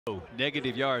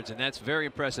Negative yards, and that's very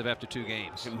impressive after 2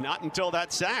 games. And not until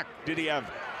that sack did he have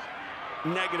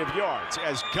negative yards,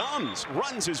 as Gums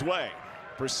runs his way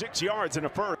for 6 yards and a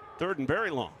first. 3rd and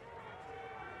very long.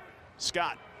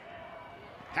 Scott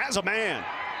has a man,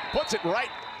 puts it right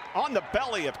on the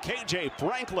belly of KJ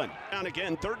Franklin. And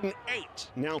again, 3rd and 8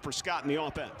 now for Scott in the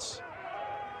offense.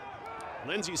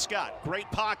 Lindsey Scott, great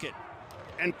pocket,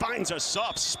 and finds a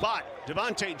soft spot.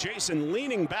 Devontae Jason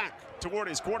leaning back toward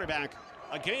his quarterback.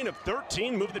 A gain of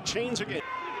 13, move the chains again.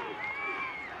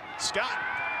 Scott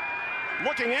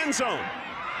looking end zone,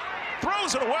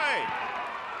 throws it away.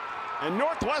 And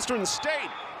Northwestern State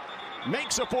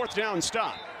makes a 4th down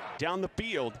stop. Down the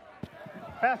field.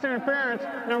 Pass interference,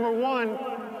 number 1,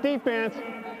 defense.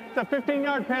 It's a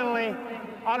 15-yard penalty,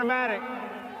 automatic,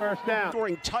 1st down.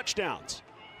 Scoring touchdowns.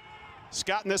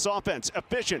 Scott in this offense,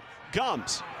 efficient.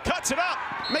 Gums cuts it up,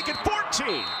 make it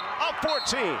 14, up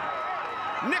 14.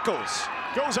 Nicholls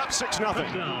goes up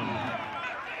 6-0.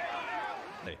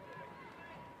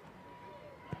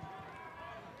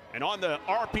 And on the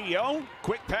RPO,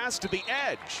 quick pass to the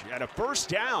edge and a 1st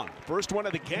down. First one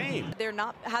of the game.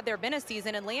 Had there been a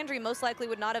season, and Landry most likely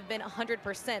would not have been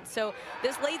 100%. So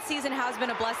this late season has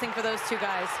been a blessing for those 2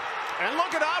 guys. And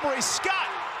look at Aubrey Scott,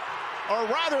 or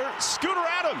rather Scooter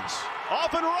Adams,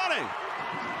 off and running.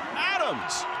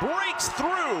 Adams breaks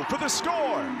through for the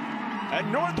score. And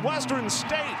Northwestern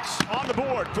State's on the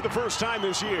board for the first time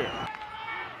this year.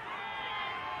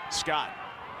 Scott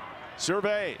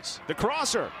surveys the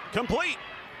crosser, complete.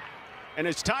 And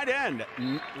it's tight end,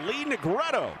 Lee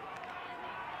Negretto.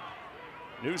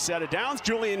 New set of downs,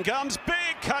 Julian Gums,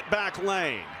 big cutback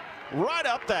lane, right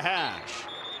up the hash.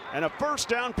 And a 1st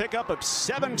down pickup of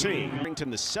 17. Harrington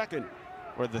the 2nd,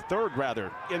 or the 3rd rather,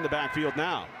 in the backfield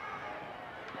now.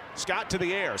 Scott to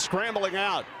the air, scrambling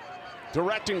out,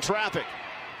 directing traffic.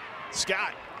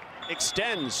 Scott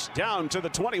extends down to the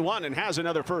 21 and has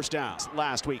another 1st down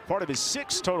last week. Part of his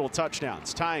 6 total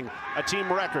touchdowns, tying a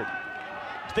team record.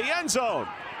 The end zone,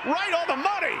 right on the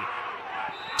money.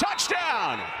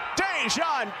 Touchdown,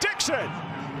 Dejon Dixon.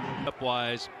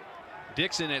 Upwise,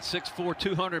 Dixon at 6'4",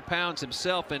 200 pounds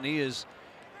himself, and he is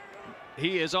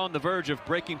on the verge of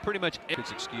breaking pretty much.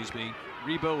 Excuse me.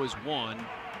 Rebo is 1.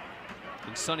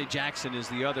 And Sonny Jackson is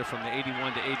the other from the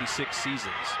 81 to 86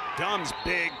 seasons. Gums'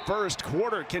 big 1st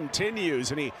quarter continues,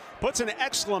 and he puts an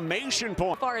exclamation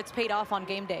point. So far, it's paid off on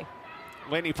game day.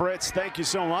 Lenny Fritz, thank you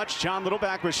so much. John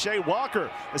Littleback with Shea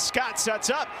Walker. As Scott sets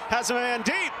up, has a man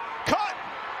deep. Caught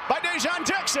by Dejon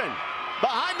Dixon.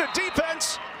 Behind the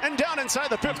defense and down inside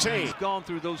the 15. He's gone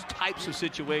through those types of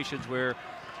situations where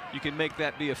you can make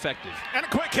that be effective. And a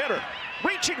quick hitter,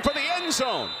 reaching for the end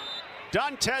zone.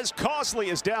 Dontez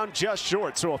Causley is down just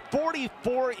short, so a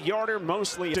 44-yarder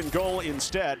mostly in goal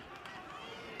instead.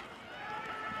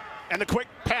 And the quick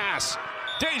pass,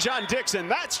 Dejon Dixon,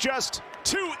 that's just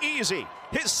too easy.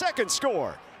 His 2nd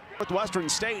score. Northwestern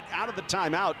State out of the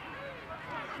timeout.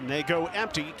 And they go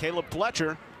empty. Caleb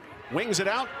Fletcher wings it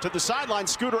out to the sideline.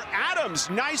 Scooter Adams,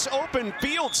 nice open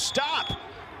field stop.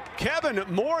 Kevin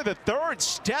Moore III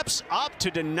steps up to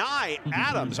deny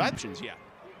Adams options yet.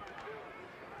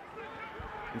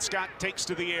 And Scott takes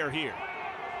to the air here.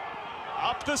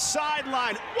 Up the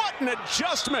sideline. What an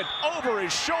adjustment over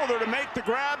his shoulder to make the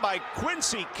grab by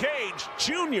Quincy Cage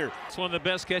Jr. It's one of the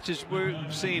best catches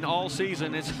we've seen all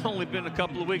season. It's only been a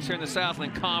couple of weeks here in the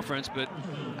Southland Conference, but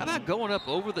how about going up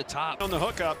over the top? On the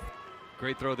hookup.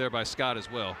 Great throw there by Scott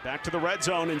as well. Back to the red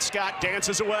zone, and Scott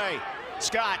dances away.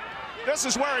 Scott, this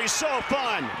is where he's so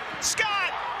fun.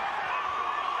 Scott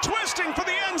twisting for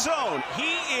the end zone.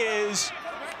 He is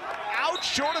out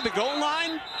short of the goal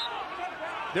line.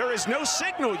 There is no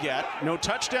signal yet, no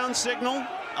touchdown signal.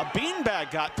 A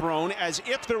beanbag got thrown as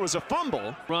if there was a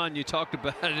fumble. Run, you talked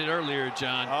about it earlier,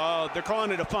 John. Oh, they're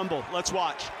calling it a fumble. Let's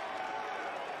watch.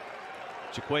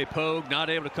 Jaquay Pogue not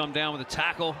able to come down with a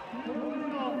tackle.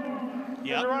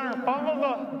 The runner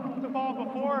fumbled the ball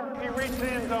before he reached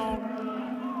the end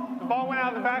zone. The ball went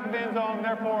out the back of the end zone,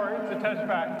 therefore it's a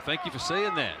touchback. Thank you for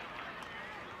saying that.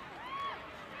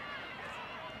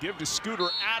 Give to Scooter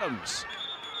Adams.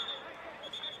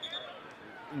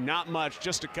 Not much,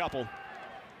 just a couple.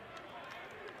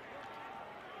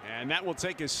 And that will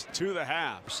take us to the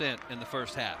half. % in the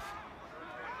first half.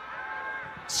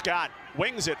 Scott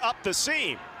wings it up the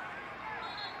seam.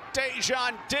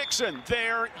 Dejon Dixon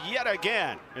there yet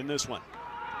again in this one.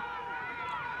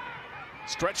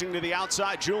 Stretching to the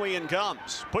outside, Julian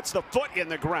Gums puts the foot in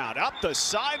the ground, up the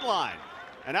sideline,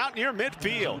 and out near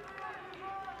midfield.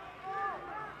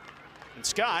 And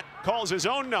Scott calls his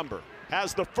own number,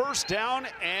 has the first down,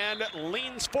 and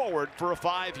leans forward for a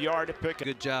 5-yard pick.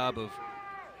 Good job of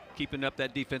keeping up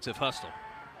that defensive hustle.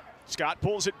 Scott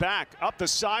pulls it back up the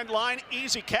sideline.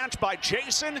 Easy catch by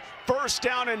Jason. First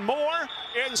down and more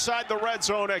inside the red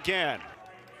zone again.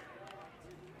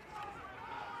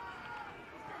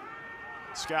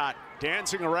 Scott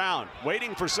dancing around,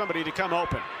 waiting for somebody to come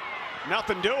open.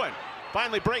 Nothing doing.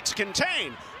 Finally breaks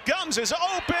contain. Gums is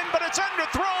open, but it's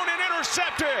underthrown and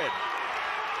intercepted.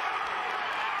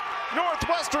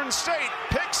 Northwestern State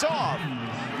picks off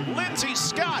Lindsey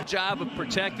Scott. Job of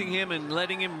protecting him and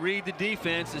letting him read the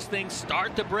defense as things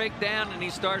start to break down and he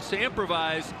starts to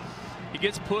improvise. He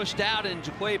gets pushed out, and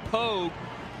Jaquay Pogue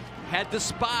had the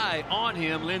spy on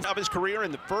him. Of his career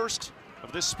in the first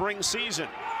of this spring season.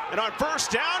 And on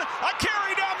first down, a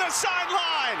carry down the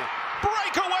sideline.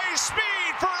 Breakaway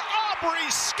speed for Aubrey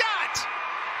Scott.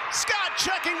 Scott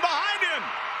checking behind him.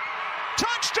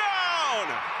 Touchdown!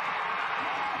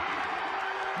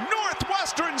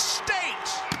 Northwestern State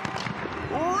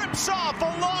rips off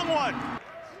a long one.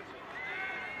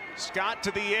 Scott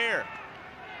to the air.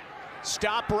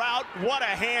 Stop route, what a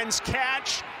hands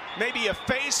catch. Maybe a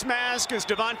face mask as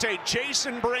Devontae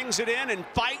Jason brings it in and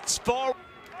fights forward.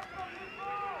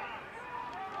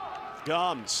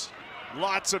 Gums,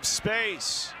 lots of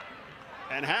space,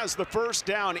 and has the first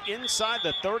down inside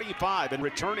the 35, and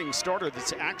returning starter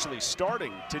that's actually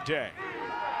starting today.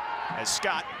 As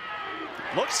Scott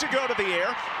looks to go to the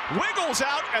air, wiggles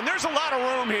out, and there's a lot of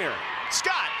room here.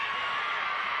 Scott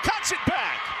cuts it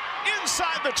back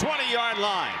inside the 20-yard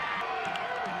line.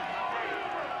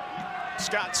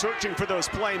 Scott searching for those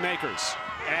playmakers,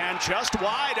 and just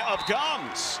wide of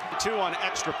Gums. 2 on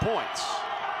extra points.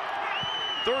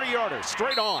 30-yarder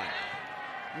straight on.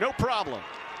 No problem.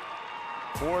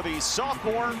 For the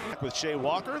sophomore with Shea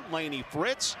Walker, Laney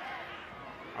Fritz,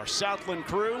 our Southland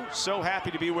crew, so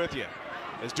happy to be with you.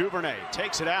 As Duvernay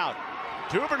takes it out.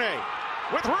 Duvernay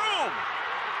with room.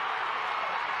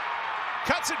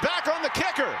 Cuts it back on the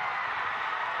kicker.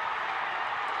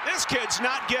 This kid's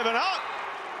not giving up.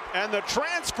 And the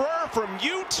transfer from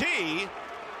UT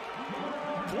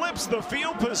flips the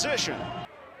field position.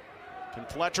 Can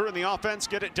Fletcher and the offense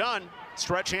get it done?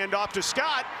 Stretch handoff to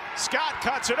Scott. Scott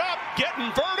cuts it up,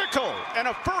 getting vertical, and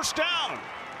a first down.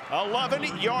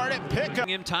 11-yard pickup.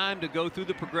 Him time to go through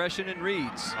the progression and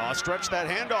reads. Stretch that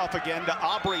handoff again to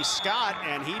Aubrey Scott,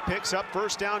 and he picks up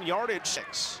first down yardage.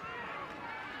 6.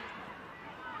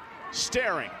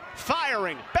 Staring,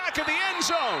 firing, back of the end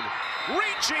zone.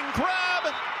 Reaching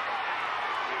grab.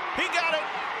 He got it,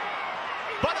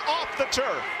 but off the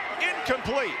turf.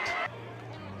 Incomplete.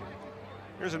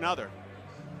 Here's another.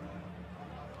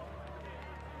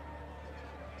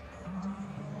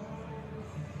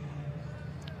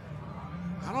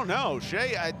 I don't know,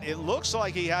 Shea, it looks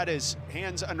like he had his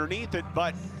hands underneath it,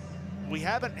 but we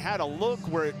haven't had a look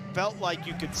where it felt like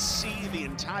you could see the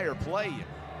entire play.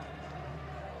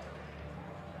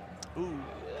 Ooh,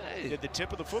 did the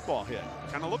tip of the football hit?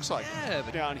 Kind of looks like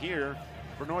it. Down here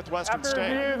for Northwestern State.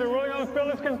 After review, the ruling on the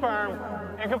field is confirmed.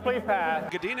 Incomplete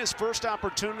pass. Gadina's first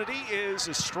opportunity is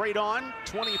a straight on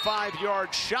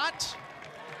 25-yard shot.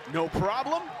 No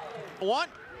problem. One,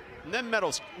 and then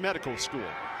medical school.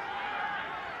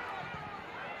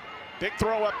 Big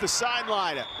throw up the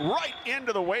sideline, right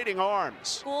into the waiting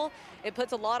arms. It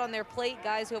puts a lot on their plate,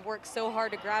 guys who have worked so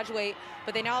hard to graduate,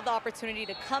 but they now have the opportunity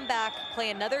to come back, play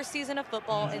another season of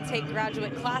football, and take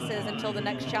graduate classes until the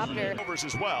next chapter. Overs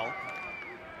as well.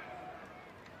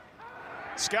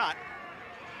 Scott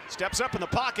steps up in the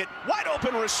pocket, wide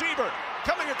open receiver,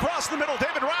 coming across the middle,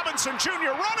 David Robinson Jr.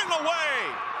 running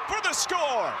away for the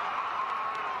score.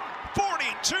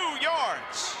 42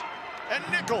 yards, and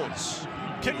Nicholls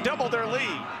can double their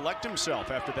lead. Elect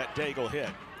himself after that Daigle hit.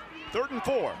 3rd and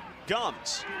 4,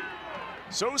 Gums.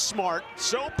 So smart,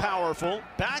 so powerful,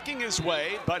 backing his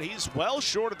way, but he's well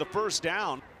short of the first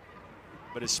down.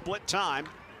 But his split time,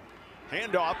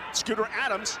 handoff, Scooter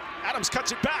Adams. Adams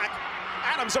cuts it back.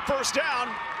 Adams a first down,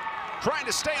 trying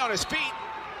to stay on his feet,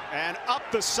 and up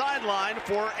the sideline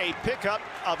for a pickup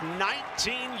of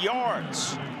 19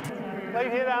 yards.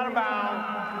 Late hit out of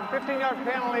bounds. 15-yard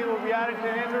penalty will be added to the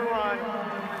end of the run.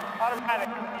 Automatic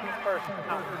first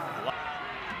down.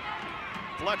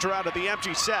 Fletcher out of the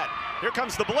empty set. Here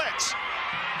comes the blitz.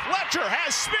 Fletcher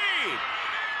has speed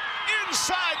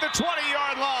inside the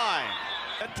 20-yard line.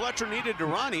 That Fletcher needed to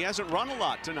run. He hasn't run a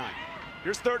lot tonight.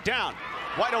 Here's 3rd down.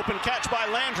 Wide open catch by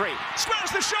Landry.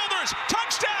 Squares the shoulders.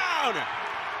 Touchdown!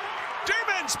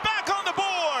 Dearman's back on the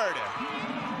board.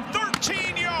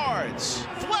 13 yards.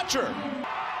 Fletcher.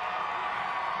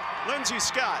 Lindsey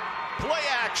Scott. Play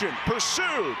action.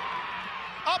 Pursued.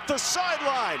 Up the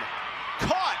sideline.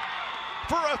 Caught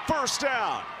for a first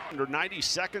down. Under 90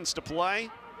 seconds to play.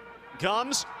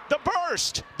 Gums The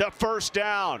burst, the first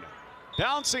down.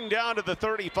 Bouncing down to the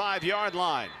 35-yard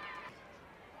line.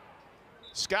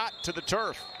 Scott to the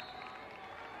turf.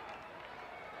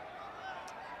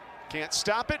 Can't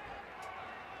stop it.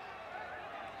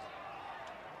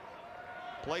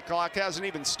 Play clock hasn't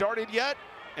even started yet.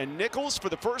 And Nicholls, for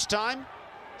the first time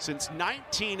since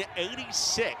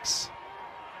 1986,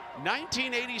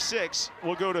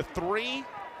 will go to 3-0.